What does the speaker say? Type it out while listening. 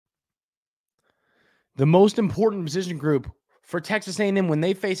The most important position group for Texas A&M when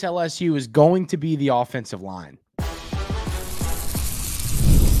they face LSU is going to be the offensive line.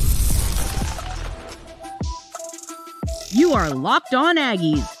 You are Locked On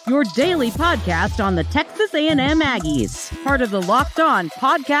Aggies, your daily podcast on the Texas A&M Aggies, part of the Locked On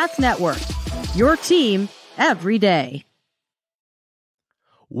Podcast Network, your team every day.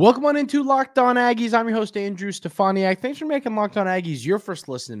 Welcome on into Locked On Aggies. I'm your host, Andrew Stefaniak. Thanks for making Locked On Aggies your first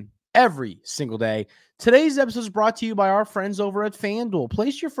listen every single day. Today's episode is brought to you by our friends over at FanDuel.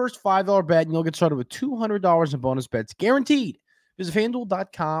 Place your first $5 bet and you'll get started with $200 in bonus bets guaranteed. Visit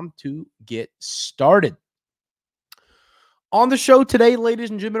FanDuel.com to get started. On the show today, ladies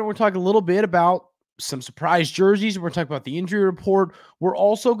and gentlemen, we're talking a little bit about some surprise jerseys. We're talking about the injury report. We're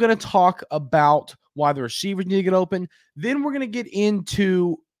also going to talk about why the receivers need to get open. Then we're going to get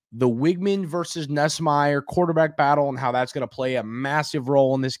into the Weigman versus Nussmeier quarterback battle and how that's going to play a massive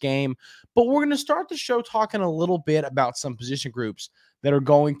role in this game. But we're going to start the show talking a little bit about some position groups that are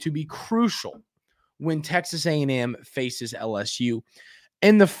going to be crucial when Texas A&M faces LSU.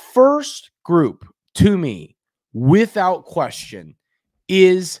 And the first group, to me, without question,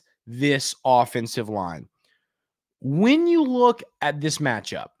 is this offensive line. When you look at this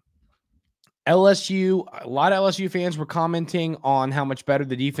matchup, LSU, a lot of LSU fans were commenting on how much better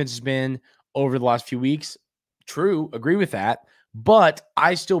the defense has been over the last few weeks. True, agree with that. But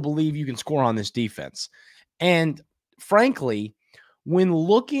I still believe you can score on this defense. And frankly, when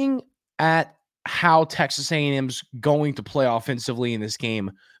looking at how Texas A&M's going to play offensively in this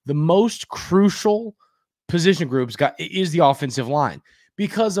game, the most crucial position groups is the offensive line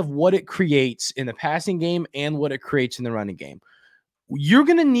because of what it creates in the passing game and what it creates in the running game. You're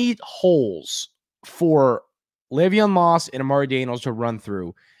going to need holes for Le'Veon Moss and Amari Daniels to run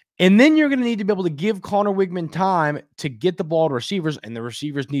through. And then you're going to need to be able to give Conner Weigman time to get the ball to receivers, and the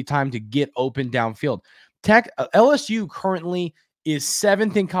receivers need time to get open downfield. LSU currently is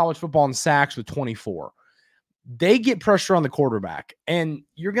 7th in college football in sacks with 24. They get pressure on the quarterback, and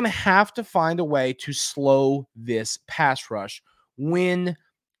you're going to have to find a way to slow this pass rush when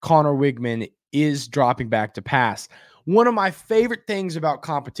Conner Weigman is dropping back to pass. One of my favorite things about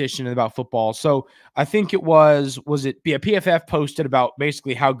competition and about football, so I think it PFF posted about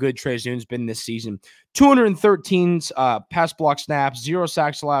basically how good Trey Zune's been this season. 213 pass block snaps, 0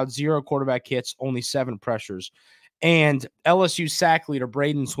 sacks allowed, 0 quarterback hits, only 7 pressures. And LSU sack leader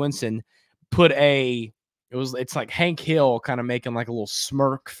Braden Swinson put it's like Hank Hill kind of making like a little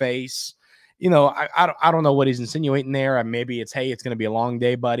smirk face. You know, I don't know what he's insinuating there. Maybe it's, hey, it's going to be a long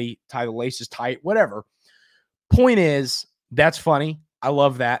day, buddy. Tie the laces tight, whatever. Point is, that's funny. I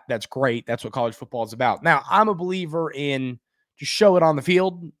love that. That's great. That's what college football is about. Now, I'm a believer in just show it on the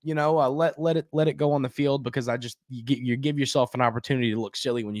field. You know, let it go on the field because you give yourself an opportunity to look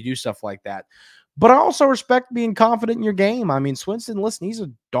silly when you do stuff like that. But I also respect being confident in your game. I mean, Swinson, listen, he's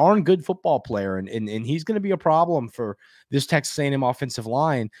a darn good football player, and he's going to be a problem for this Texas A&M offensive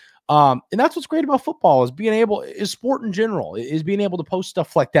line. And that's what's great about football is sport in general, is being able to post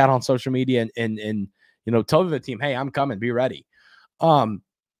stuff like that on social media and you know, tell the team, hey, I'm coming, be ready.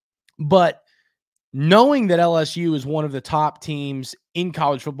 But knowing that LSU is one of the top teams in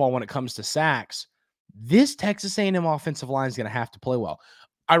college football when it comes to sacks, this Texas A&M offensive line is going to have to play well.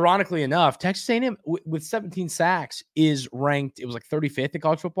 Ironically enough, Texas A&M with 17 sacks is ranked, it was like 35th in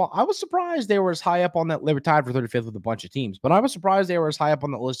college football. I was surprised they were as high up on that. They were tied for 35th with a bunch of teams, but I was surprised they were as high up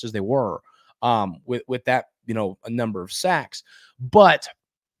on that list as they were with that, you know, a number of sacks. But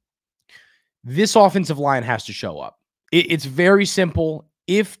this offensive line has to show up. It's very simple.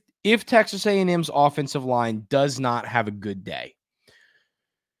 If Texas A&M's offensive line does not have a good day,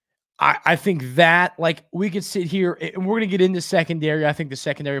 I think that, like, we could sit here and we're going to get into secondary. I think the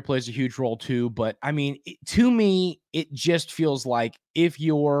secondary plays a huge role too. But, I mean, to me, it just feels like if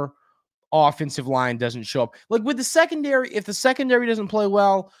your offensive line doesn't show up, like with the secondary, if the secondary doesn't play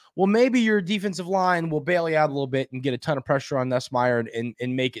well, maybe your defensive line will bail you out a little bit and get a ton of pressure on Nussmeier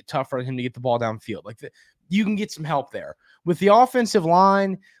and make it tough for him to get the ball downfield. You can get some help there. With the offensive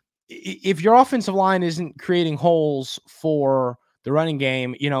line, if your offensive line isn't creating holes for the running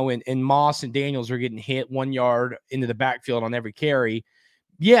game, you know, and Moss and Daniels are getting hit 1 yard into the backfield on every carry,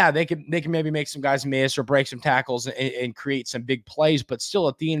 yeah, they can maybe make some guys miss or break some tackles and create some big plays. But still,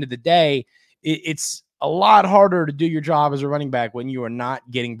 at the end of the day, it's a lot harder to do your job as a running back when you are not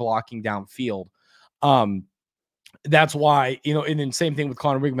getting blocking downfield. That's why, you know, and then same thing with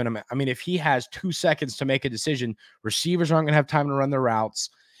Conner Weigman. I mean, if he has 2 seconds to make a decision, receivers aren't going to have time to run their routes.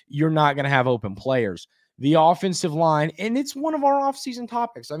 You're not going to have open players. The offensive line, and it's one of our offseason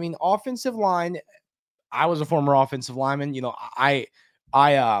topics. I mean, offensive line, I was a former offensive lineman. You know, I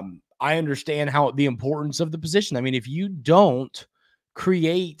I understand how the importance of the position. I mean, if you don't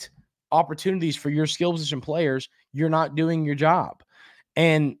create opportunities for your skill position players, you're not doing your job.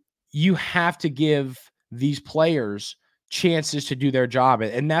 And you have to give these players chances to do their job.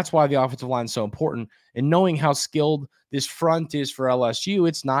 And that's why the offensive line is so important. And knowing how skilled this front is for LSU,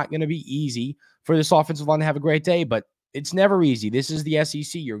 it's not going to be easy for this offensive line to have a great day, but it's never easy. This is the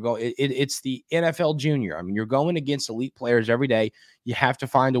SEC. It's the NFL junior. I mean, you're going against elite players every day. You have to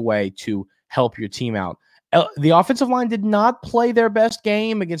find a way to help your team out. The offensive line did not play their best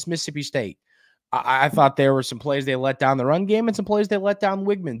game against Mississippi State. I thought there were some plays they let down the run game and some plays they let down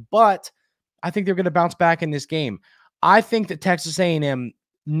Weigman, but I think they're going to bounce back in this game. I think that Texas A&M,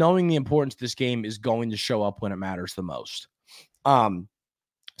 knowing the importance of this game, is going to show up when it matters the most.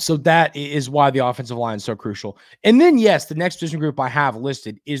 So that is why the offensive line is so crucial. And then, yes, the next position group I have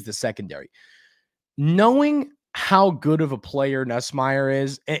listed is the secondary. Knowing how good of a player Nussmeier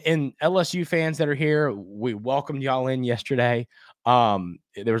is, and LSU fans that are here, we welcomed y'all in yesterday.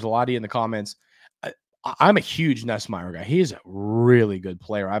 There was a lot of you in the comments. I'm a huge Nussmeier guy. He is a really good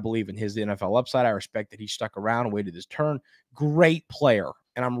player. I believe in his NFL upside. I respect that he stuck around and waited his turn. Great player.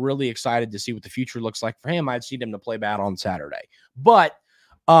 And I'm really excited to see what the future looks like for him. I'd seen him to play bad on Saturday. But,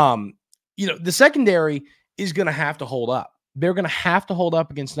 the secondary is going to have to hold up. They're going to have to hold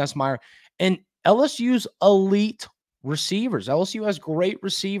up against Nussmeier. And LSU's elite receivers. LSU has great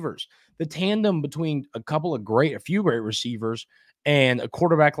receivers. The tandem between a few great receivers and a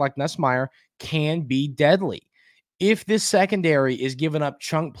quarterback like Nussmeier can be deadly. If this secondary is giving up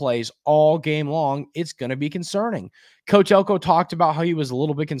chunk plays all game long, it's going to be concerning. Coach Elko talked about how he was a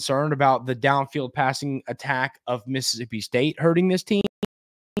little bit concerned about the downfield passing attack of Mississippi State hurting this team.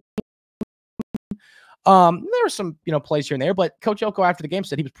 There were some, plays here and there, but Coach Elko after the game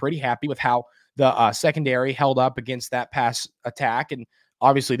said he was pretty happy with how the secondary held up against that pass attack. And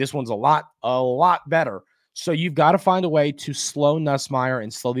obviously this one's a lot better. So you've got to find a way to slow Nussmeier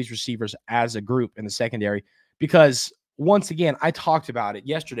and slow these receivers as a group in the secondary, because once again, I talked about it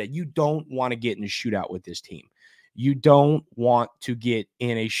yesterday. You don't want to get in a shootout with this team. You don't want to get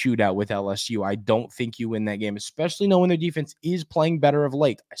in a shootout with LSU. I don't think you win that game, especially knowing their defense is playing better of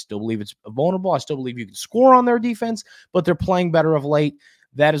late. I still believe it's vulnerable. I still believe you can score on their defense, but they're playing better of late.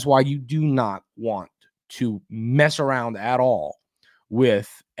 That is why you do not want to mess around at all with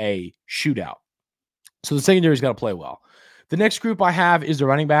a shootout. So the secondary's got to play well. The next group I have is the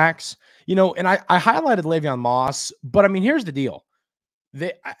running backs. And I highlighted Le'Veon Moss, but I mean, here's the deal.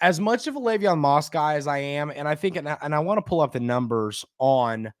 As much of a Le'Veon Moss guy as I am, and I think, and I want to pull up the numbers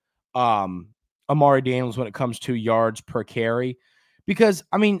on Amari Daniels when it comes to yards per carry, because,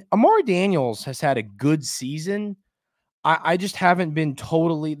 I mean, Amari Daniels has had a good season. I just haven't been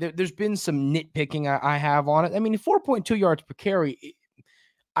totally – there's been some nitpicking I have on it. I mean, 4.2 yards per carry,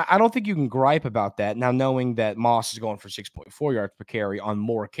 I don't think you can gripe about that. Now, knowing that Moss is going for 6.4 yards per carry on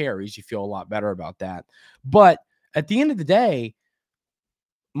more carries, you feel a lot better about that. But at the end of the day,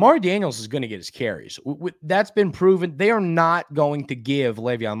 Amari Daniels is going to get his carries. That's been proven. They are not going to give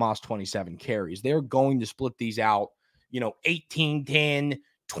Le'Veon Moss 27 carries. They're going to split these out, 18, 10,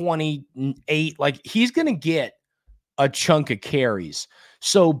 28. Like, he's going to get a chunk of carries.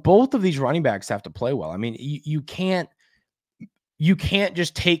 So both of these running backs have to play well. I mean, you can't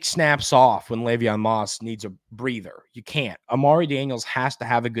just take snaps off when Le'Veon Moss needs a breather. You can't. Amari Daniels has to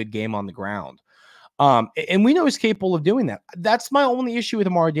have a good game on the ground. And we know he's capable of doing that. That's my only issue with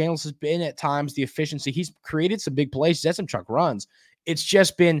Amari Daniels has been at times the efficiency. He's created some big plays. He's had some chunk runs. It's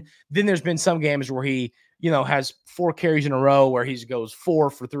just been, then there's been some games where he, has 4 carries in a row where he goes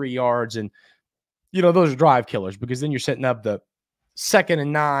 4 for 3 yards. And, those are drive killers, because then you're setting up the 2nd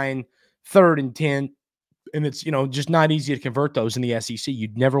and 9, 3rd and 10. And it's, just not easy to convert those in the SEC.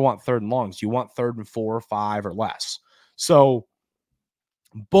 You'd never want 3rd and longs. You want 3rd and 4 or 5 or less. So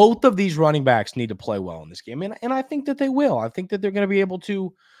both of these running backs need to play well in this game. And I think that they will. I think that they're going to be able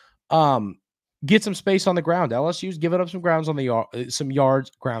to get some space on the ground. LSU's given up some yards on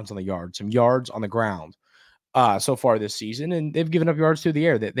the ground so far this season. And they've given up yards through the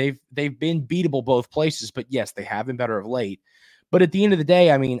air. That they've been beatable both places, but yes, they have been better of late. But at the end of the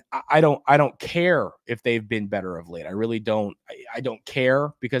day, I mean, I don't care if they've been better of late. I really don't. I don't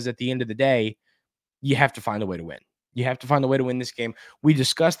care, because at the end of the day, you have to find a way to win. You have to find a way to win this game. We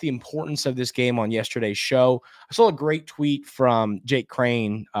discussed the importance of this game on yesterday's show. I saw a great tweet from Jake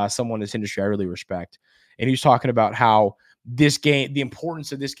Crane, someone in this industry I really respect. And he was talking about how this game, the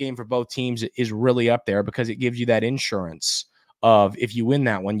importance of this game for both teams is really up there, because it gives you that insurance of, if you win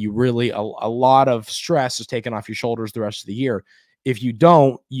that one, you really, a lot of stress is taken off your shoulders the rest of the year. If you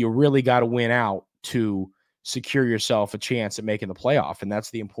don't, you really got to win out to secure yourself a chance at making the playoff. And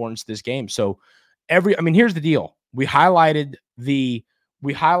that's the importance of this game. So here's the deal. We highlighted the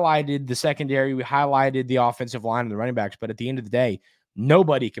secondary, we highlighted the offensive line and the running backs, but at the end of the day,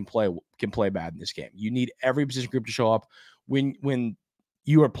 nobody can play bad in this game. You need every position group to show up. When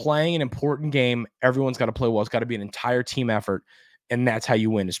you are playing an important game, everyone's got to play well. It's got to be an entire team effort, and that's how you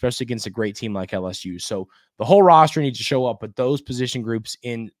win, especially against a great team like LSU. So the whole roster needs to show up, but those position groups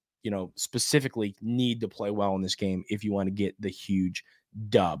specifically need to play well in this game if you want to get the huge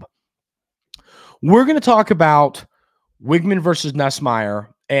dub. We're going to talk about Weigman versus Nussmeier,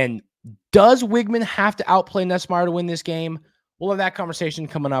 and does Weigman have to outplay Nussmeier to win this game? We'll have that conversation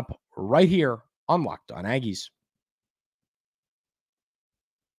coming up right here on Locked On Aggies.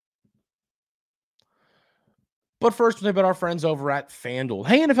 But first, we'll talk about our friends over at FanDuel.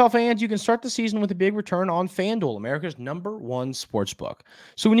 Hey, NFL fans, you can start the season with a big return on FanDuel, America's #1 sportsbook.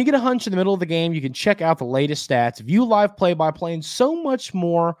 So when you get a hunch in the middle of the game, you can check out the latest stats, view live play-by-play, and so much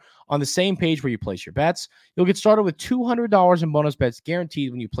more on the same page where you place your bets. You'll get started with $200 in bonus bets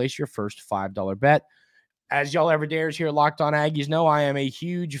guaranteed when you place your first $5 bet. As y'all every dares here at Locked On Aggies know, I am a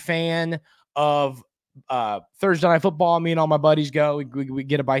huge fan of Thursday Night Football. Me and all my buddies go. We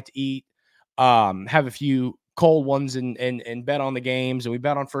get a bite to eat, have a few cold ones and bet on the games, and we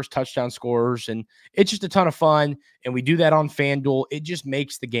bet on first touchdown scorers, and it's just a ton of fun, and we do that on FanDuel. It just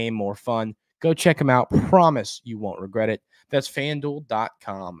makes the game more fun. Go check them out. Promise you won't regret it. That's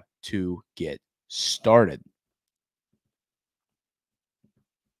FanDuel.com to get started.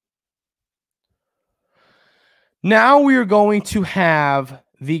 Now we are going to have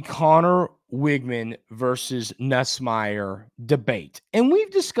the Conner Weigman versus Nussmeier debate. And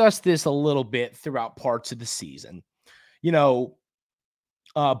we've discussed this a little bit throughout parts of the season. Both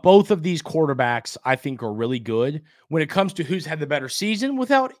of these quarterbacks, I think, are really good. When it comes to who's had the better season,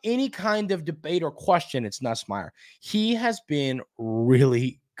 without any kind of debate or question, it's Nussmeier. He has been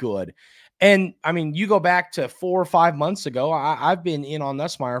really good. And, you go back to 4 or 5 months ago, I've been in on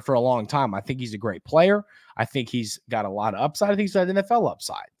Nussmeier for a long time. I think he's a great player. I think he's got a lot of upside. I think he's got NFL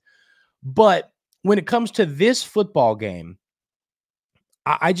upside. But when it comes to this football game,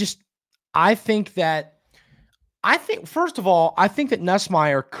 I think first of all, I think that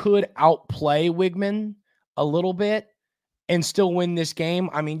Nussmeier could outplay Weigman a little bit and still win this game.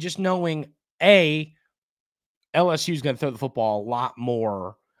 Just knowing LSU is going to throw the football a lot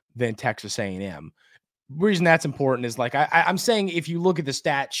more than Texas A&M. The reason that's important is I'm saying if you look at the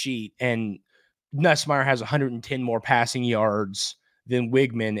stat sheet and Nussmeier has 110 more passing yards than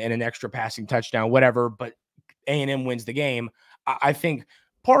Weigman and an extra passing touchdown, whatever, but A&M wins the game. I think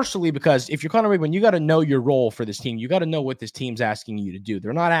partially because if you're Conner Weigman, you got to know your role for this team. You got to know what this team's asking you to do.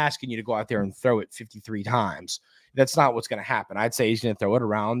 They're not asking you to go out there and throw it 53 times. That's not what's going to happen. I'd say he's going to throw it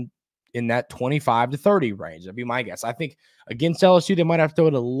around in that 25 to 30 range. That'd be my guess. I think against LSU, they might have to throw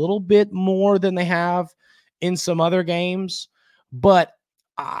it a little bit more than they have in some other games, but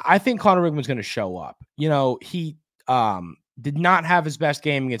I think Conner Weigman's going to show up. He did not have his best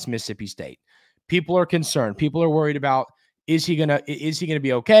game against Mississippi State. People are concerned. People are worried about, is he gonna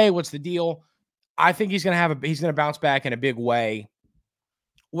be okay? What's the deal? I think he's gonna bounce back in a big way.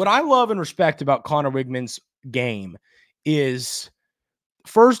 What I love and respect about Conner Weigman's game is,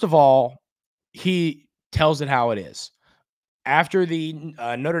 first of all, he tells it how it is. After the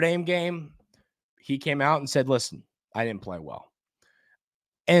Notre Dame game, he came out and said, "Listen, I didn't play well."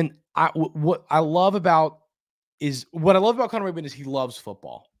 And what I love about Conner Weigman is he loves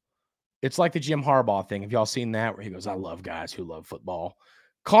football. It's like the Jim Harbaugh thing. Have y'all seen that? Where he goes, "I love guys who love football."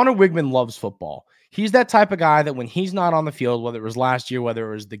 Conner Weigman loves football. He's that type of guy that when he's not on the field, whether it was last year,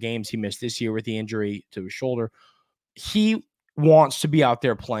 whether it was the games he missed this year with the injury to his shoulder, he wants to be out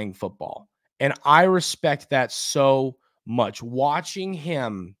there playing football. And I respect that so much. Watching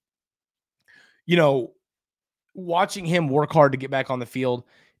him work hard to get back on the field,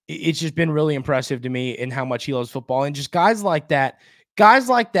 it's just been really impressive to me in how much he loves football. And just guys like that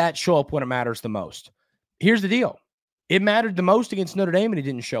show up when it matters the most. Here's the deal. It mattered the most against Notre Dame, and he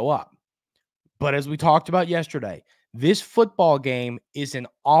didn't show up. But as we talked about yesterday, this football game is an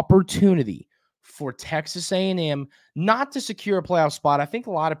opportunity for Texas A&M not to secure a playoff spot. I think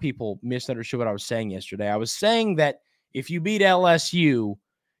a lot of people misunderstood what I was saying yesterday. I was saying that if you beat LSU,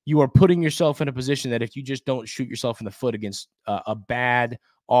 you are putting yourself in a position that if you just don't shoot yourself in the foot against a bad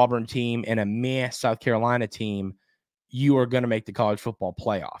Auburn team and a meh South Carolina team, you are going to make the college football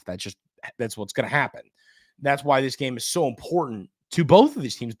playoff. That's what's going to happen. That's why this game is so important to both of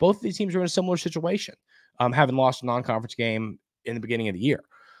these teams. Both of these teams are in a similar situation, having lost a non-conference game in the beginning of the year.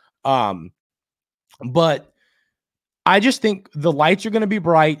 But I just think the lights are going to be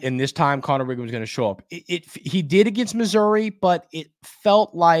bright, and this time Conner Weigman was going to show up. He did against Missouri, but it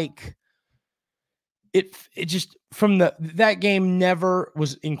felt like it just from that game never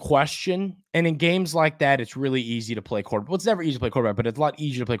was in question. And in games like that, it's really easy to play quarterback. Well, it's never easy to play quarterback, but it's a lot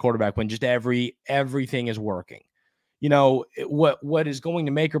easier to play quarterback when just everything is working. You know, what is going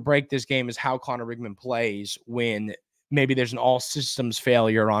to make or break this game is how Conner Weigman plays when maybe there's an all systems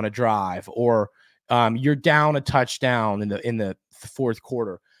failure on a drive, or you're down a touchdown in the fourth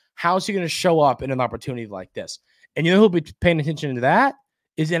quarter. How is he going to show up in an opportunity like this? And you know who'll be paying attention to that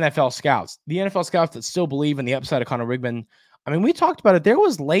is NFL scouts. The NFL scouts that still believe in the upside of Conner Weigman. I mean, we talked about it. There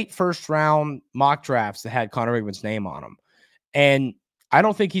was late first round mock drafts that had Conner Weigman's name on them. And I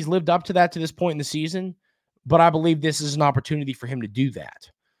don't think he's lived up to that to this point in the season, but I believe this is an opportunity for him to do that.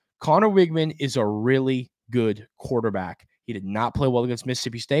 Conner Weigman is a really good quarterback. He did not play well against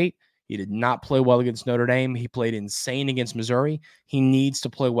Mississippi State. He did not play well against Notre Dame. He played insane against Missouri. He needs to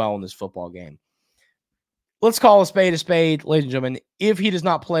play well in this football game. Let's call a spade, ladies and gentlemen. If he does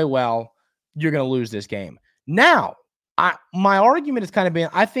not play well, you're going to lose this game. Now, my argument has kind of been,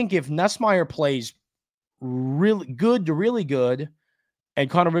 I think if Nussmeier plays really good to really good and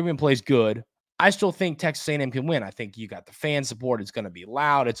Conner Weigman plays good, I still think Texas A&M can win. I think you got the fan support. It's going to be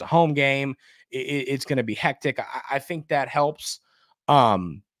loud. It's a home game. It's going to be hectic. I think that helps.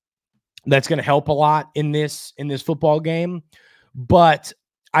 That's going to help a lot in this football game. But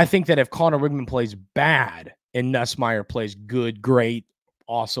I think that if Conner Weigman plays bad and Nussmeier plays good, great,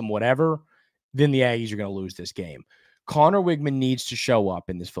 awesome, whatever, then the Aggies are going to lose this game. Conner Weigman needs to show up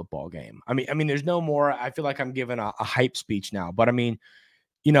in this football game. I mean, there's no more. I feel like I'm giving a hype speech now, but I mean,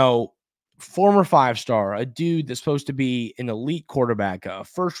 you know, former 5-star, a dude that's supposed to be an elite quarterback, a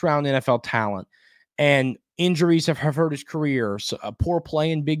first-round NFL talent, and injuries have hurt his career. So a poor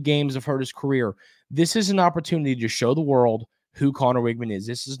play in big games have hurt his career. This is an opportunity to show the world who Conner Weigman is.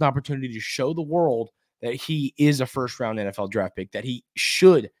 This is an opportunity to show the world that he is a first-round NFL draft pick, that he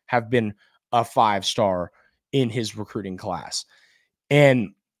should have been a 5-star in his recruiting class. And,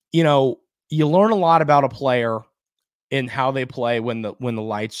 you know, you learn a lot about a player and how they play when the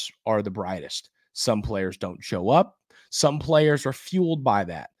lights are the brightest. Some players don't show up. Some players are fueled by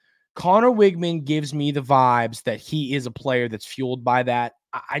that. Conner Weigman gives me the vibes that he is a player that's fueled by that.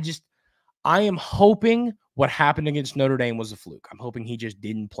 I am hoping what happened against Notre Dame was a fluke. I'm hoping he just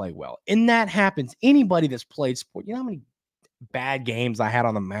didn't play well. And that happens. Anybody that's played sport, you know how many bad games I had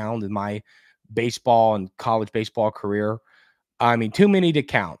on the mound in my baseball and college baseball career? I mean, too many to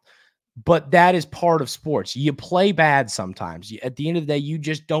count. But that is part of sports. You play bad sometimes. At the end of the day, you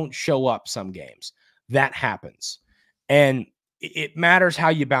just don't show up some games. That happens. And it matters how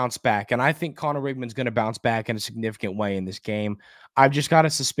you bounce back. And I think Conner Weigman's going to bounce back in a significant way in this game. I've just got a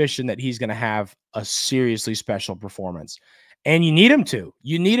suspicion that he's going to have a seriously special performance. And you need him to.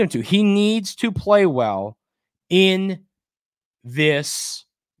 You need him to. He needs to play well in this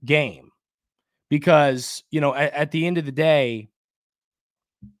game. Because, you know, at the end of the day,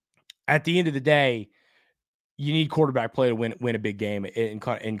 you need quarterback play to win a big game. And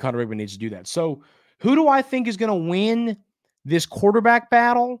Conner Weigman needs to do that. So who do I think is going to win this quarterback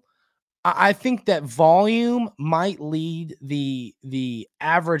battle? I think that volume might lead the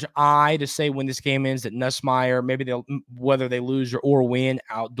average eye to say when this game ends that Nussmeier, maybe whether they lose or win,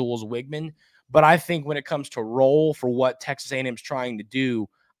 outduels Weigman. But I think when it comes to role for what Texas A&M is trying to do,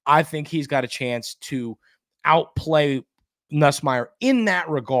 I think he's got a chance to outplay Nussmeier in that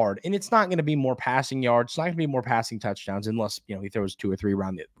regard. And it's not going to be more passing yards. It's not going to be more passing touchdowns unless, you know, he throws 2 or 3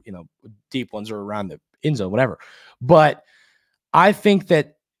 around the, you know, deep ones or around the end zone, whatever. But I think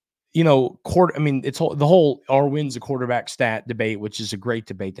that, you know, it's the whole our wins a quarterback stat debate, which is a great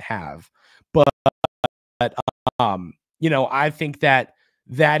debate to have. But you know, I think that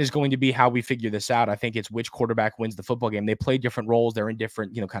is going to be how we figure this out. I think it's which quarterback wins the football game. They play different roles. They're in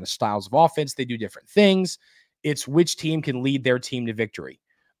different, you know, kind of styles of offense. They do different things. It's which team can lead their team to victory,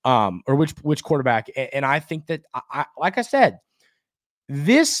 or which quarterback. And I think that, like I said,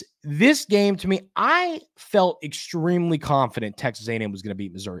 this game, to me, I felt extremely confident Texas A&M was going to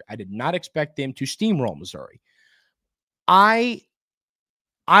beat Missouri. I did not expect them to steamroll Missouri. I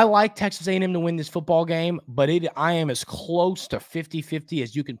like Texas A&M to win this football game, but I am as close to 50-50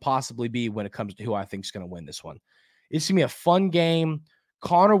 as you can possibly be when it comes to who I think is going to win this one. It's going to be a fun game.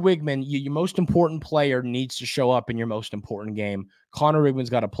 Conner Weigman, your most important player, needs to show up in your most important game. Conner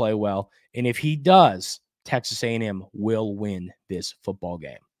Weigman's got to play well, and if he does, Texas A&M will win this football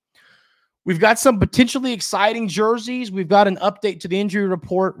game. We've got some potentially exciting jerseys. We've got an update to the injury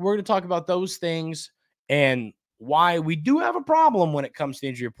report. We're going to talk about those things and why we do have a problem when it comes to the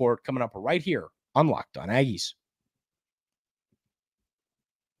injury report coming up right here on Locked On Aggies.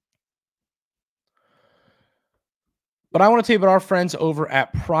 But I want to tell you about our friends over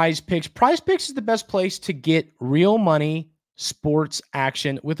at Prize Picks. Prize Picks is the best place to get real money sports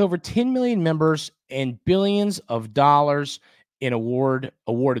action with over 10 million members and billions of dollars in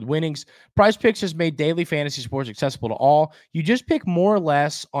awarded winnings. Prize Picks has made daily fantasy sports accessible to all. You just pick more or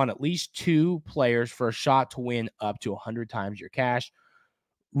less on at least 2 players for a shot to win up to 100 times your cash.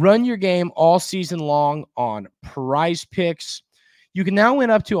 Run your game all season long on Prize Picks. You can now win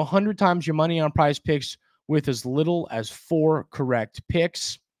up to 100 times your money on Prize Picks with as little as 4 correct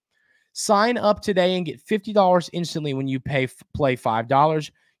picks. Sign up today and get $50 instantly when you play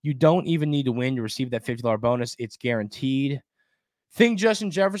 $5. You don't even need to win to receive that $50 bonus. It's guaranteed. Think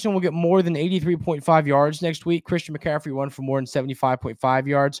Justin Jefferson will get more than 83.5 yards next week. Christian McCaffrey run for more than 75.5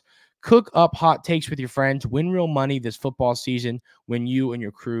 yards. Cook up hot takes with your friends. Win real money this football season when you and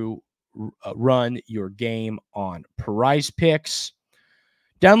your crew run your game on Prize Picks.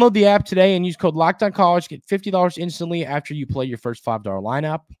 Download the app today and use code LOCKEDONCollege. Get $50 instantly after you play your first $5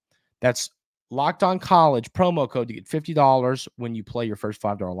 lineup. That's LOCKEDONCollege promo code to get $50 when you play your first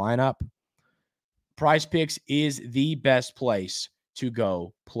 $5 lineup. Prize Picks is the best place to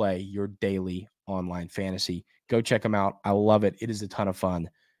go play your daily online fantasy. Go check them out. I love it. It is a ton of fun.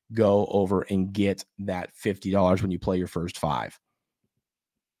 Go over and get that $50 when you play your first 5.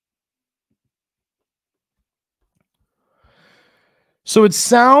 So it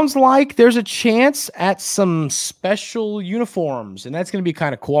sounds like there's a chance at some special uniforms, and that's going to be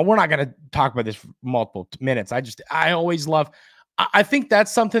kind of cool. We're not going to talk about this for multiple minutes. I always love, I think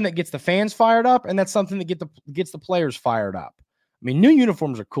that's something that gets the fans fired up, and that's something that gets the players fired up. I mean, new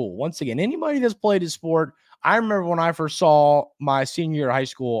uniforms are cool. Once again, anybody that's played this sport, I remember when I first saw my senior year of high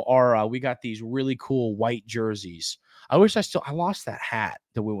school, we got these really cool white jerseys. I lost that hat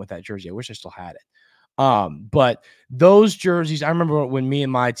that went with that jersey. I wish I still had it. But those jerseys, I remember when me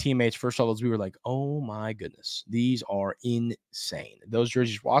and my teammates first saw those, we were like, oh my goodness, these are insane. Those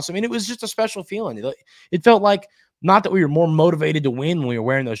jerseys were awesome. And it was just a special feeling. It felt like, not that we were more motivated to win when we were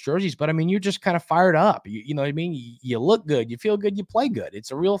wearing those jerseys, but I mean, you're just kind of fired up. You know what I mean? You look good, you feel good, you play good. It's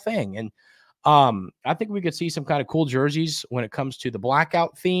a real thing. And I think we could see some kind of cool jerseys when it comes to the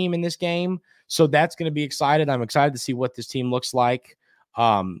blackout theme in this game. So that's going to be excited. I'm excited to see what this team looks like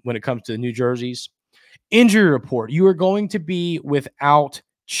when it comes to the new jerseys. Injury report. You are going to be without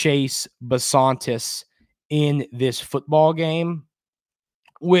Chase Bisontis in this football game,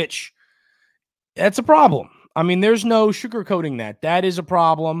 which that's a problem. I mean, there's no sugarcoating that. That is a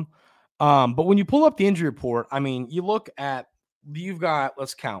problem. But when you pull up the injury report, I mean, you look at, you've got,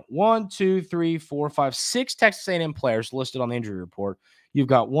 let's count, 1, 2, 3, 4, 5, 6 Texas A&M players listed on the injury report. You've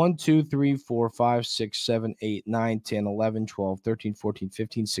got 1, 2, 3, 4, 5, 6, 7, 8, 9, 10, 11, 12, 13, 14,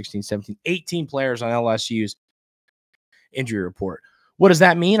 15, 16, 17, 18 players on LSU's injury report. What does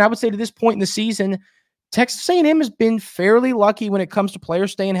that mean? I would say to this point in the season, Texas A&M has been fairly lucky when it comes to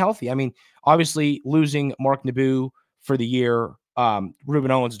players staying healthy. I mean, obviously losing Mark Naboo for the year,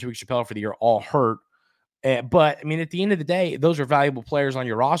 Ruben Owens and Tariq Chappelle for the year, all hurt. But, I mean, at the end of the day, those are valuable players on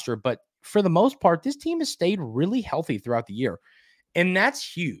your roster. But for the most part, this team has stayed really healthy throughout the year. And that's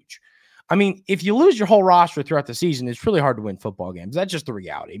huge. I mean, if you lose your whole roster throughout the season, it's really hard to win football games. That's just the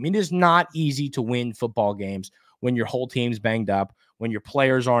reality. I mean, it is not easy to win football games when your whole team's banged up, when your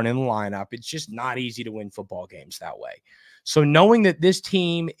players aren't in the lineup. It's just not easy to win football games that way. So knowing that this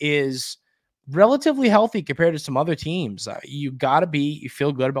team is relatively healthy compared to some other teams, you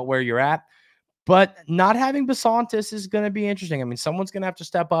feel good about where you're at. But not having Bisontis is going to be interesting. I mean, someone's going to have to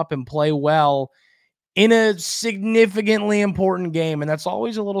step up and play well in a significantly important game. And that's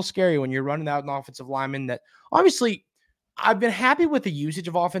always a little scary when you're running out an offensive lineman that, obviously, I've been happy with the usage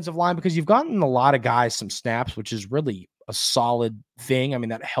of offensive line because you've gotten a lot of guys some snaps, which is really a solid thing. I mean,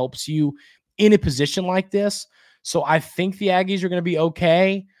 that helps you in a position like this. So I think the Aggies are going to be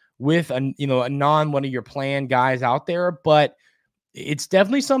okay with one of your planned guys out there, but it's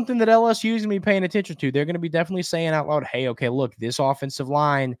definitely something that LSU is going to be paying attention to. They're going to be definitely saying out loud, hey, okay, look, this offensive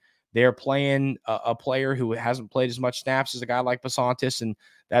line, they're playing a player who hasn't played as much snaps as a guy like Bisontis, and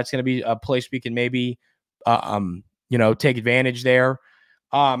that's going to be a place we can maybe, take advantage there.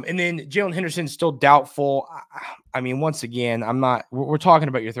 And then Jalen Henderson's still doubtful. I mean, once again, we're talking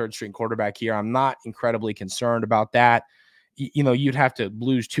about your third string quarterback here. I'm not incredibly concerned about that. You'd have to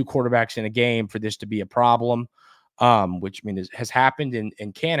lose 2 quarterbacks in a game for this to be a problem, which, I mean, has happened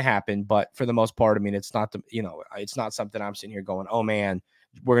and can happen. But for the most part, I mean, it's not it's not something I'm sitting here going, oh man,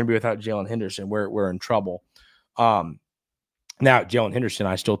 we're going to be without Jalen Henderson. We're in trouble. Now, Jalen Henderson,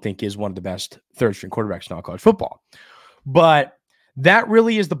 I still think, is one of the best third-string quarterbacks in all college football. But that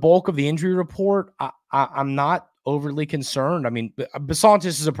really is the bulk of the injury report. I'm not overly concerned. I mean, Bisontis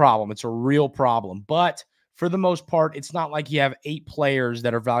is a problem. It's a real problem. But for the most part, it's not like you have 8 players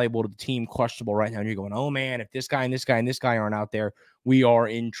that are valuable to the team questionable right now. And you're going, oh man, if this guy and this guy and this guy aren't out there, we are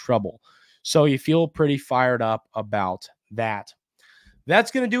in trouble. So you feel pretty fired up about that. That's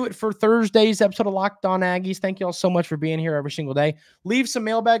going to do it for Thursday's episode of Locked On Aggies. Thank you all so much for being here every single day. Leave some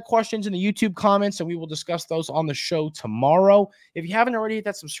mailbag questions in the YouTube comments, and we will discuss those on the show tomorrow. If you haven't already, hit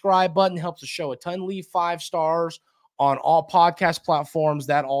that subscribe button. It helps the show a ton. Leave 5 stars on all podcast platforms.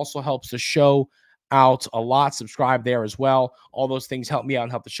 That also helps the show out a lot. Subscribe there as well. All those things help me out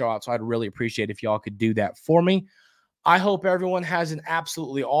and help the show out, so I'd really appreciate it if y'all could do that for me. I hope everyone has an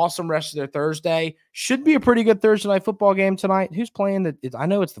absolutely awesome rest of their Thursday. Should be a pretty good Thursday night football game tonight. Who's playing? I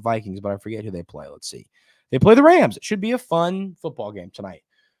know it's the Vikings, but I forget who they play. Let's see. They play the Rams. It should be a fun football game tonight.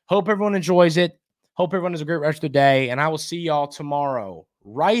 Hope everyone enjoys it. Hope everyone has a great rest of the day, and I will see y'all tomorrow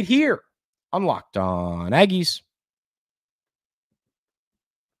right here on Locked On Aggies.